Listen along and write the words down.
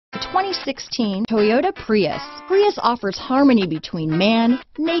2016 Toyota Prius. Prius offers harmony between man,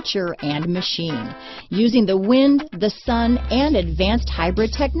 nature, and machine. Using the wind, the sun, and advanced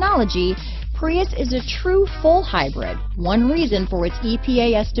hybrid technology, Prius is a true full hybrid, one reason for its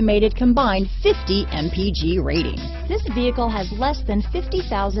EPA estimated combined 50 mpg rating. This vehicle has less than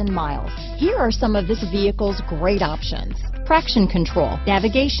 50,000 miles. Here are some of this vehicle's great options: traction control,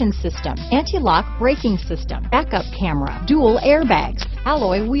 navigation system, anti-lock braking system, backup camera, dual airbags,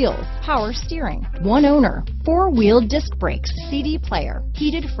 alloy wheels, power steering, one owner, four-wheel disc brakes, CD player,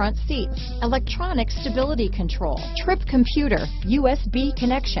 heated front seats, electronic stability control, trip computer, USB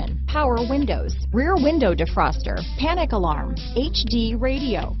connection, power windows, rear window defroster, panic alarm, HD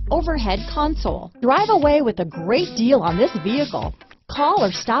radio, overhead console. Drive away with a great deal on this vehicle. Call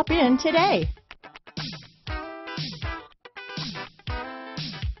or stop in today.